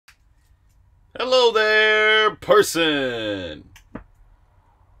Hello there, person!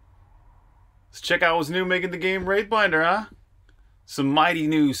 Let's check out what's new making the game Wraithbinder, huh? Some mighty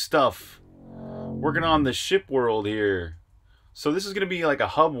new stuff. Working on the ship world here. So this is going to be like a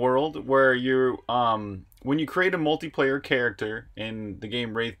hub world where you're, when you create a multiplayer character in the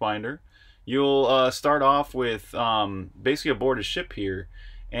game Wraithbinder, you'll start off with basically aboard a ship here.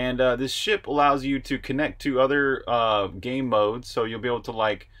 And this ship allows you to connect to other game modes, so you'll be able to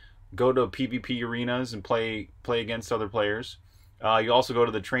like go to PvP arenas and play against other players. You also go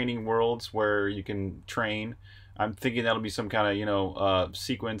to the training worlds where you can train. I'm thinking that'll be some kind of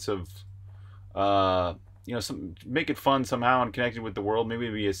sequence of make it fun somehow and connected with the world. Maybe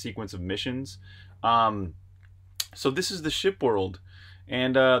it'll be a sequence of missions. So this is the ship world,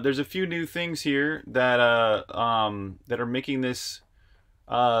 and there's a few new things here that that are making this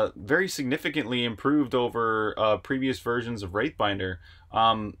very significantly improved over previous versions of Wraithbinder.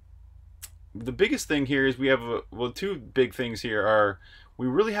 The biggest thing here is we have two big things here are we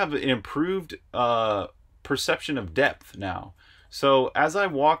really have an improved perception of depth now. So as I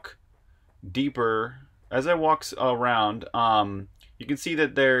walk deeper, as I walk around, you can see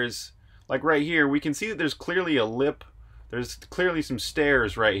that there's, like right here, we can see that there's clearly a lip. There's clearly some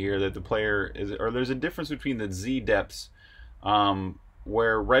stairs right here that the player is, or there's a difference between the Z depths,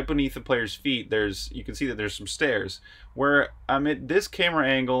 where right beneath the player's feet you can see that there's some stairs. Where I'm at this camera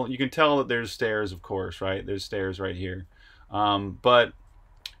angle, you can tell that there's stairs, of course, right? There's stairs right here. But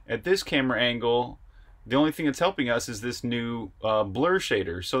at this camera angle, the only thing that's helping us is this new blur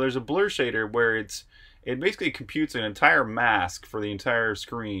shader. So there's a blur shader where it basically computes an entire mask for the entire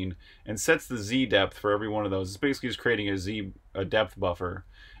screen and sets the Z depth for every one of those. It's basically just creating a depth buffer.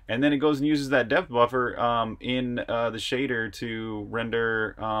 And then it goes and uses that depth buffer in the shader to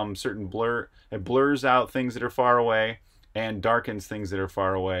render certain blur. It blurs out things that are far away and darkens things that are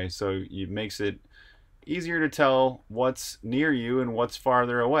far away. So it makes it easier to tell what's near you and what's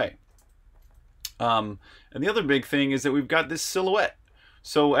farther away. And the other big thing is that we've got this silhouette.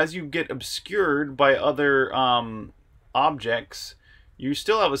 So as you get obscured by other objects, you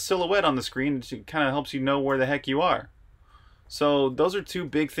still have a silhouette on the screen that kind of helps you know where the heck you are. So those are two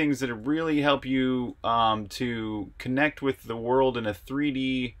big things that really help you to connect with the world in a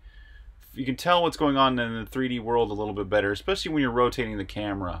 3D. You can tell what's going on in the 3D world a little bit better, especially when you're rotating the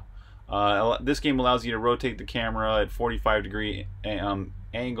camera. This game allows you to rotate the camera at 45-degree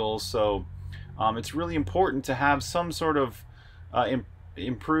angles, so it's really important to have some sort of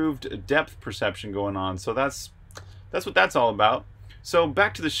improved depth perception going on. So that's what that's all about. So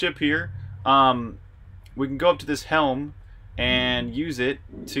back to the ship here. We can go up to this helm and use it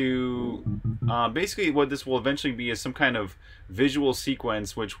to basically what this will eventually be is some kind of visual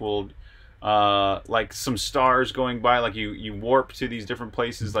sequence, which will like some stars going by, like you warp to these different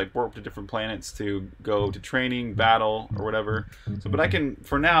places, like warp to different planets to go to training, battle, or whatever. So but I can,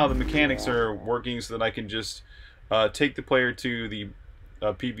 for now, the mechanics are working so that I can just take the player to the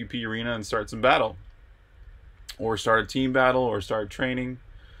PvP arena and start some battle, or start a team battle, or start training.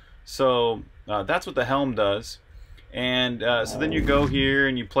 So that's what the helm does. And so then you go here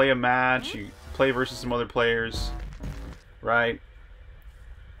and you play a match, you play versus some other players, right?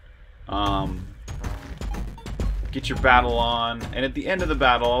 Get your battle on, and at the end of the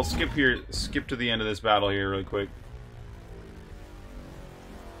battle, I'll skip to the end of this battle here really quick.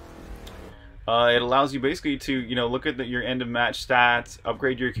 It allows you basically to, look at your end of match stats,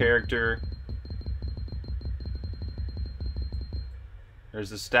 upgrade your character. There's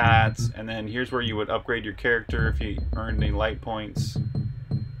the stats, and then here's where you would upgrade your character if you earned any light points.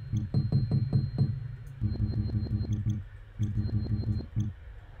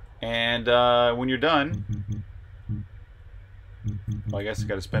 And when you're done, well, I guess I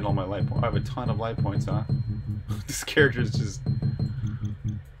got to spend all my light points. I have a ton of light points, huh? This character is just...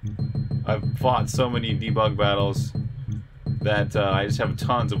 I've fought so many debug battles that I just have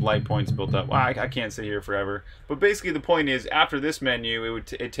tons of light points built up. Well, I can't sit here forever. But basically the point is, after this menu,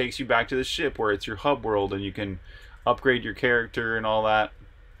 it takes you back to the ship where it's your hub world, and you can upgrade your character and all that.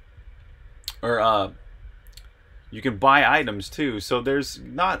 Or you can buy items too. So there's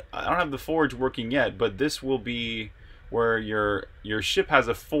not, I don't have the forge working yet, but this will be where your ship has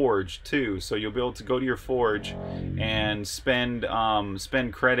a forge too. So you'll be able to go to your forge and spend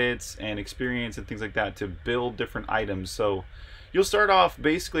credits and experience and things like that to build different items. So you'll start off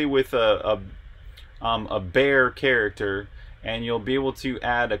basically with a bear character, and you'll be able to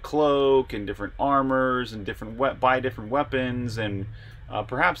add a cloak and different armors and buy different weapons, and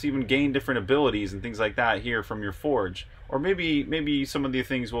perhaps even gain different abilities and things like that here from your forge. Or maybe some of the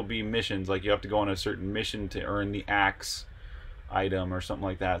things will be missions, like you have to go on a certain mission to earn the axe item or something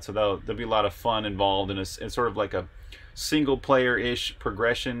like that. So there'll be a lot of fun involved in a sort of like a single player-ish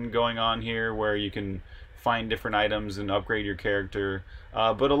progression going on here, where you can find different items and upgrade your character.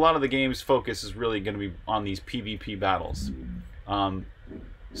 But a lot of the game's focus is really going to be on these PvP battles.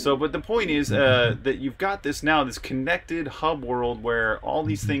 But the point is that you've got this now, this connected hub world where all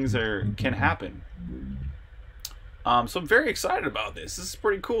these things can happen. So I'm very excited about this. This is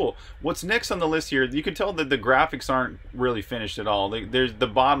pretty cool. What's next on the list here? You can tell that the graphics aren't really finished at all. There's the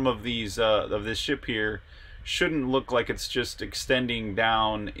bottom of these of this ship here shouldn't look like it's just extending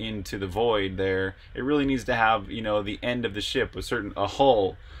down into the void there. It really needs to have, you know, the end of the ship, a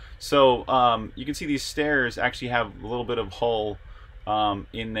hull. So you can see these stairs actually have a little bit of hull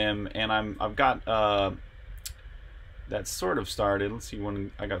in them, and I've got that sort of started. Let's see,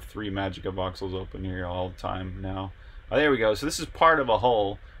 I got 3 Magicka voxels open here all the time now. Oh, there we go. So this is part of a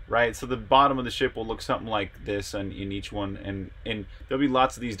hull, right? So the bottom of the ship will look something like this in each one, and there'll be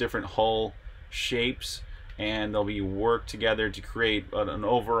lots of these different hull shapes, and they'll be worked together to create an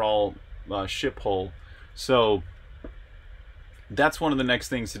overall ship hull. So that's one of the next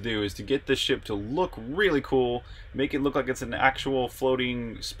things to do, is to get this ship to look really cool, make it look like it's an actual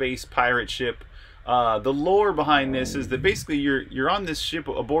floating space pirate ship. The lore behind this is that basically you're on this ship,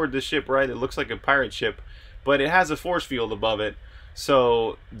 aboard this ship, right? It looks like a pirate ship, but it has a force field above it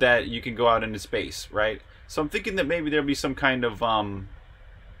so that you can go out into space, right? So I'm thinking that maybe there'll be some kind of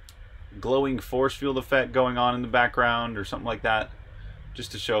glowing force field effect going on in the background or something like that,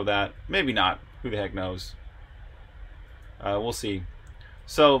 just to show that. Maybe not. Who the heck knows? We'll see.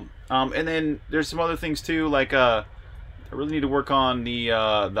 So and then there's some other things too, like I really need to work on the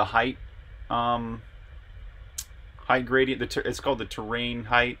height gradient. It's called the terrain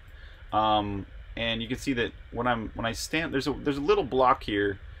height, and you can see that when I stand, there's a little block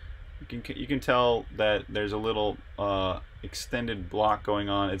here. You can tell that there's a little extended block going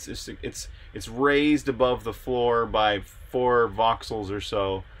on. It's raised above the floor by 4 voxels or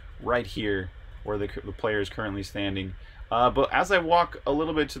so, right here where the player is currently standing. But as I walk a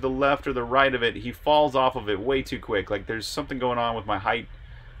little bit to the left or the right of it, he falls off of it way too quick. Like there's something going on with my height,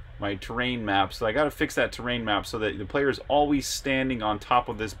 my terrain map. So I got to fix that terrain map so that the player is always standing on top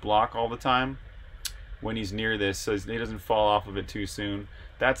of this block all the time when he's near this, so he doesn't fall off of it too soon.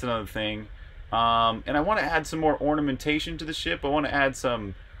 That's another thing. And I want to add some more ornamentation to the ship. I want to add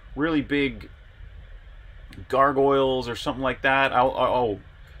some really big gargoyles or something like that. Oh,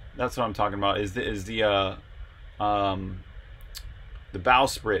 that's what I'm talking about. Is the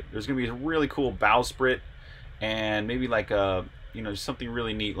bowsprit. There's gonna be a really cool bowsprit, and maybe like a, you know, something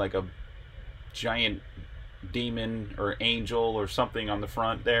really neat, like a giant demon or angel or something on the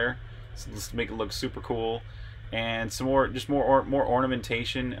front there. So let's make it look super cool, and some more, just more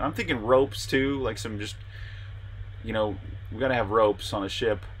ornamentation. I'm thinking ropes too, like some, just, you know, we gotta have ropes on a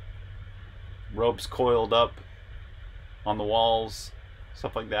ship. Ropes coiled up on the walls,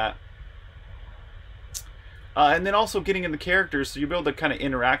 stuff like that. And then also getting in the characters, so you'll be able to kind of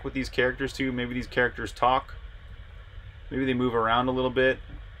interact with these characters too. Maybe these characters talk. Maybe they move around a little bit.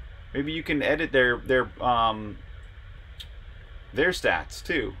 Maybe you can edit their stats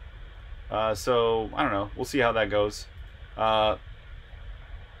too. So I don't know. We'll see how that goes. All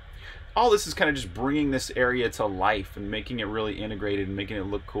this is kind of just bringing this area to life and making it really integrated and making it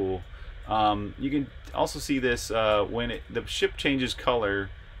look cool. You can also see this when the ship changes color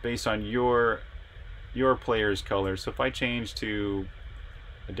based on your player's color. So if I change to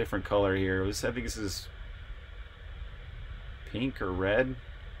a different color here, I think this is pink or red.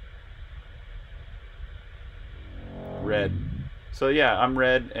 Red. So yeah, I'm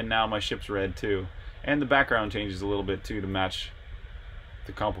red, and now my ship's red too. And the background changes a little bit too to match,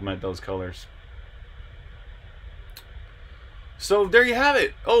 to complement those colors. So there you have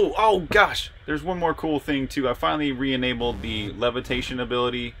it. Oh gosh, there's one more cool thing too. I finally re-enabled the levitation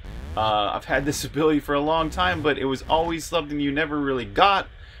ability. I've had this ability for a long time, but it was always something you never really got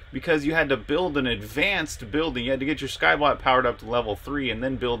because you had to build an advanced building. You had to get your Skybot powered up to level 3 and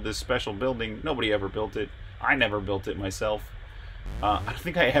then build this special building. Nobody ever built it. I never built it myself. I don't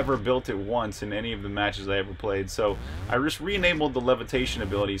think I ever built it once in any of the matches I ever played. So I just re-enabled the levitation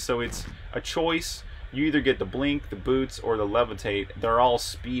ability. So it's a choice. You either get the blink, the boots, or the levitate. They're all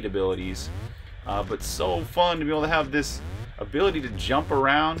speed abilities. But so fun to be able to have this ability to jump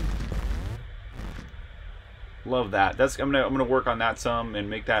around. Love that. I'm gonna work on that some and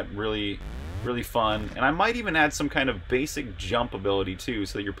make that really fun. And I might even add some kind of basic jump ability too,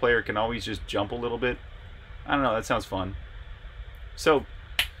 so that your player can always just jump a little bit. I don't know, that sounds fun. So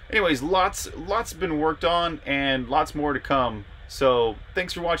anyways, lots been worked on and lots more to come. So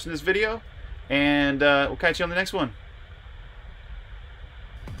thanks for watching this video, and we'll catch you on the next one.